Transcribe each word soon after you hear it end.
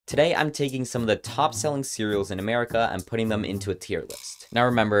Today I'm taking some of the top selling cereals in America and putting them into a tier list. Now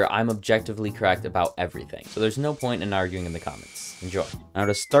remember, I'm objectively correct about everything, so there's no point in arguing in the comments. Enjoy. Now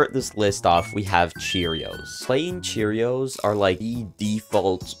to start this list off, we have Cheerios. Plain Cheerios are like the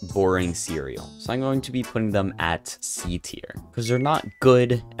default boring cereal, so I'm going to be putting them at C tier because they're not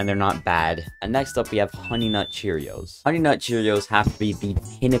good and they're not bad. And next up we have Honey Nut Cheerios. Honey Nut Cheerios have to be the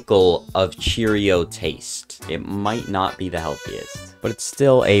pinnacle of Cheerio taste. It might not be the healthiest, but it's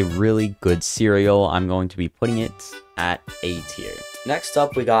still a really good cereal. I'm going to be putting it at A tier. Next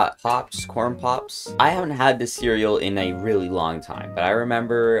up, we got Pops, Corn Pops. I haven't had this cereal in a really long time, but I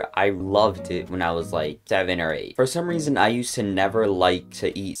remember I loved it when I was like 7 or 8. For some reason, I used to never like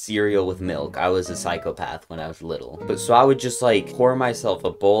to eat cereal with milk. I was a psychopath when I was little. But so I would just like pour myself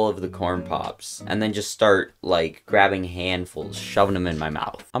a bowl of the Corn Pops and then just start like grabbing handfuls, shoving them in my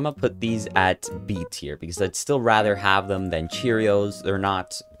mouth. I'm gonna put these at B tier because I'd still rather have them than Cheerios. They're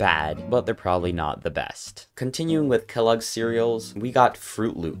not bad, but they're probably not the best. Continuing with Kellogg's cereals, we got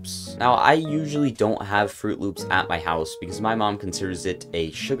Fruit Loops. Now, I usually don't have Fruit Loops at my house because my mom considers it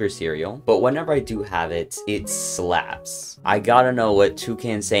a sugar cereal, but whenever I do have it, it slaps. I gotta know what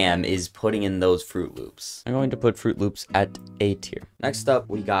Toucan Sam is putting in those Fruit Loops. I'm going to put Fruit Loops at A tier. Next up,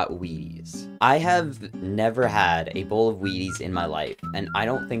 we got Wheaties. I have never had a bowl of Wheaties in my life, and I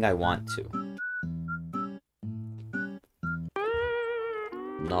don't think I want to.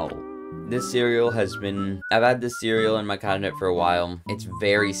 No. This cereal has been... I've had this cereal in my cabinet for a while. It's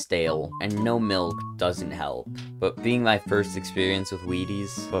very stale, and no milk doesn't help. But being my first experience with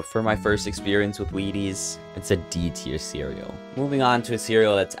Wheaties... it's a D tier cereal. Moving on to a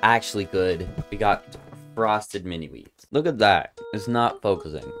cereal that's actually good, we got Frosted Mini Wheats. Look at that. It's not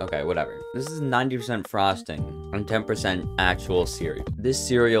focusing. Okay, whatever. This is 90% frosting and 10% actual cereal. This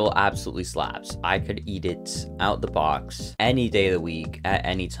cereal absolutely slaps. I could eat it out the box any day of the week at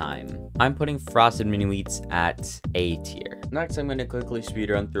any time. I'm putting Frosted Mini Wheats at A tier. Next, I'm going to quickly speed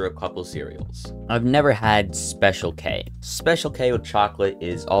run through a couple cereals. I've never had Special K. Special K with chocolate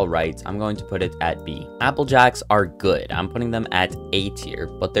is alright. I'm going to put it at B. Apple Jacks are good. I'm putting them at A tier,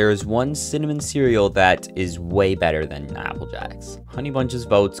 but there is one cinnamon cereal that is way better than Apple Jacks. Honey Bunches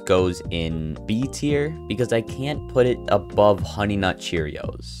of Oats goes in B tier because I can't put it above Honey Nut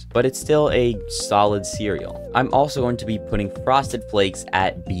Cheerios, but it's still a solid cereal. I'm also going to be putting Frosted Flakes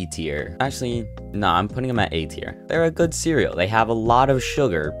at B tier. Actually, no, I'm putting them at A tier. They're a good cereal. They have a lot of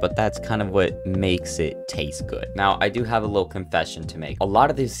sugar, but that's kind of what makes it taste good. Now, I do have a little confession to make. A lot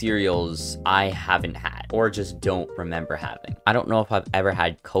of these cereals I haven't had or just don't remember having. I don't know if I've ever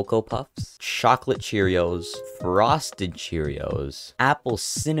had Cocoa Puffs, Chocolate Cheerios, Frosted Cheerios, Apple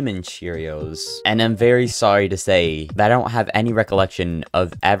Cinnamon Cheerios, and I'm very sorry to say that I don't have any recollection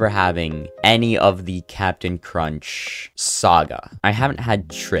of ever having any of the Captain Crunch saga. I haven't had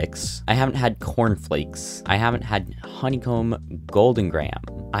Trix. I haven't had Corn Flakes. I haven't had Honeycomb Golden Graham.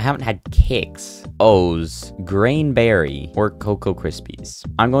 I haven't had Kix, O's, Grain Berry, or Cocoa Krispies.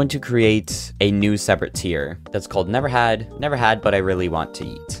 I'm going to create a new separate tier that's called Never Had, but I really want to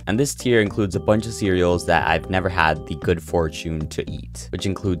eat. And this tier includes a bunch of cereals that I've never had the good fortune to eat, which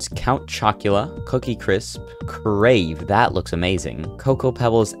includes Count Chocula, Cookie Crisp, Crave, that looks amazing, Cocoa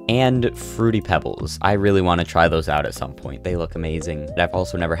Pebbles, and Fruity Pebbles. I really want to try those out at some point. They look amazing. But I've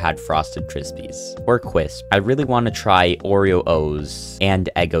also never had Frosted Krispies or Quisp. I really want to try Oreo O's and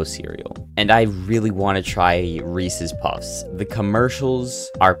Eggo cereal. And I really want to try Reese's Puffs. The commercials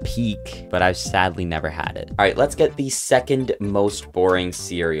are peak, but I've sadly never had it. All right, let's get the second most boring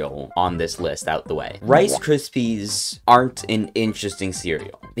cereal on this list out the way. Rice Krispies aren't an interesting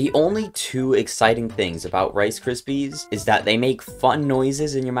cereal. The only two exciting things about Rice Krispies is that they make fun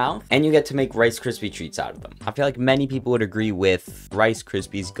noises in your mouth and you get to make Rice Krispie treats out of them. I feel like many people would agree with Rice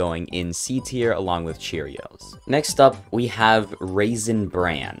Krispies going in C tier along with Cheerios. Next up, we have Raisin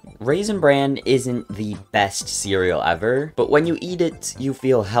Bran. Raisin Bran isn't the best cereal ever, but when you eat it, you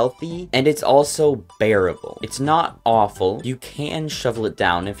feel healthy and it's also bearable. It's not awful. You can shovel it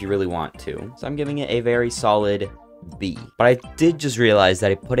down if you really want to. So I'm giving it a very solid B. But I did just realize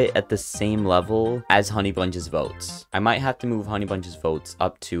that I put it at the same level as Honey Bunches of Oats. I might have to move Honey Bunches of Oats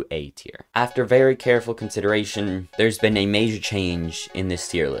up to A tier. After very careful consideration, there's been a major change in this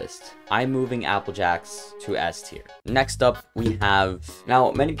tier list. I'm moving Apple Jacks to S tier. Next up, we have...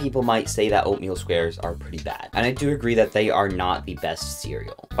 Now, many people might say that oatmeal squares are pretty bad, and I do agree that they are not the best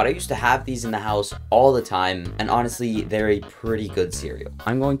cereal. But I used to have these in the house all the time, and honestly, they're a pretty good cereal.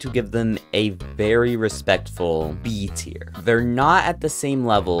 I'm going to give them a very respectful B tier. They're not at the same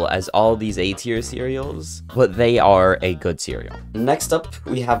level as all these A tier cereals, but they are a good cereal. Next up,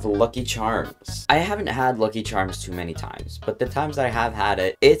 we have Lucky Charms. I haven't had Lucky Charms too many times, but the times that I have had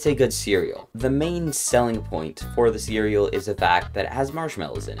it, it's a good cereal. The main selling point for the cereal is the fact that it has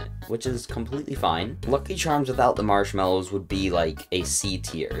marshmallows in it, which is completely fine. Lucky Charms without the marshmallows would be like a C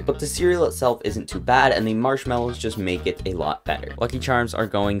tier, but the cereal itself isn't too bad, and the marshmallows just make it a lot better. Lucky Charms are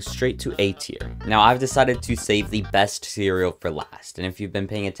going straight to A tier. Now, I've decided to save the best cereal for last, and if you've been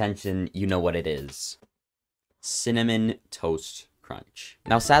paying attention, you know what it is. Cinnamon Toast Crunch.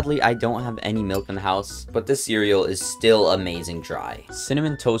 Now, sadly, I don't have any milk in the house, but this cereal is still amazing dry.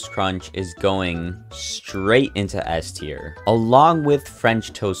 Cinnamon Toast Crunch is going straight into S tier, along with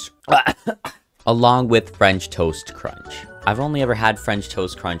French Toast... along with French Toast Crunch. I've only ever had French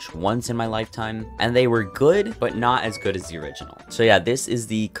Toast Crunch once in my lifetime, and they were good, but not as good as the original. So yeah, this is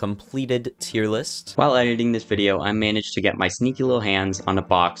the completed tier list. While editing this video, I managed to get my sneaky little hands on a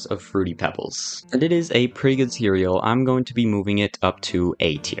box of Fruity Pebbles. And it is a pretty good cereal. I'm going to be moving it up to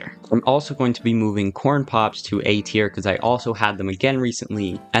A tier. I'm also going to be moving Corn Pops to A tier because I also had them again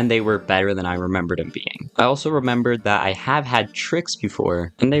recently, and they were better than I remembered them being. I also remembered that I have had Trix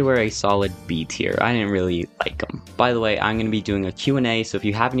before, and they were a solid B tier. I didn't really like them. By the way, I'm going to be doing a Q&A, so if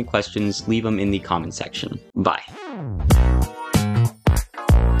you have any questions, leave them in the comment section. Bye.